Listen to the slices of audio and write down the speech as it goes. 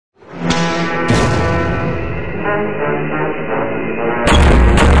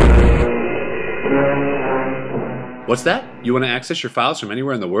What's that? You want to access your files from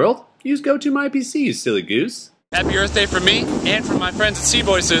anywhere in the world? Use GoToMyPC, you silly goose. Happy Earth Day from me and from my friends at Sea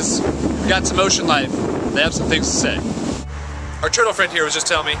Voices. We've got some ocean life. They have some things to say. Our turtle friend here was just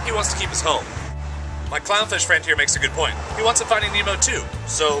telling me he wants to keep his home. My clownfish friend here makes a good point. He wants a Finding Nemo too,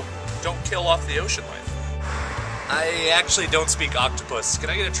 so don't kill off the ocean life. I actually don't speak octopus. Can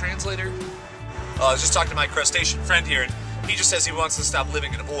I get a translator? I was just talking to my crustacean friend here, and he just says he wants to stop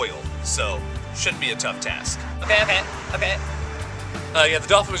living in oil, so shouldn't be a tough task. Okay. Yeah, the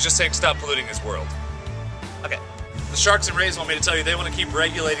dolphin was just saying stop polluting his world. Okay. The sharks and rays want me to tell you they want to keep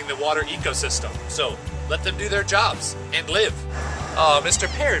regulating the water ecosystem, so let them do their jobs and live. Mr.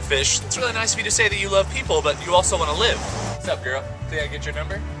 Parrotfish, it's really nice of you to say that you love people, but you also want to live. What's up, girl? Think I get your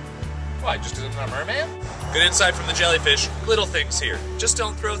number? Why, just because I'm not a merman? Good insight from the jellyfish. Little things here. Just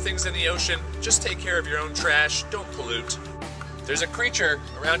don't throw things in the ocean. Just take care of your own trash. Don't pollute. There's a creature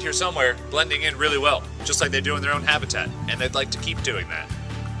around here somewhere blending in really well, just like they do in their own habitat, and they'd like to keep doing that.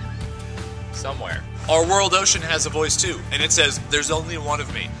 Somewhere. Our world ocean has a voice too, and it says, there's only one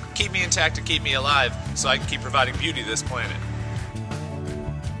of me. Keep me intact and keep me alive, so I can keep providing beauty to this planet.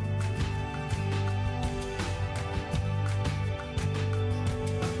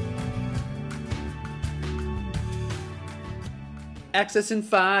 Accessing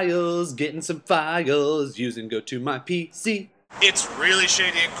files, getting some files, using GoToMyPC. It's really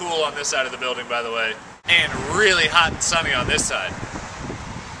shady and cool on this side of the building, by the way, and really hot and sunny on this side.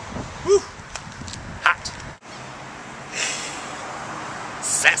 Woo! Hot.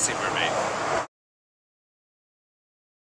 Sassy mermaid.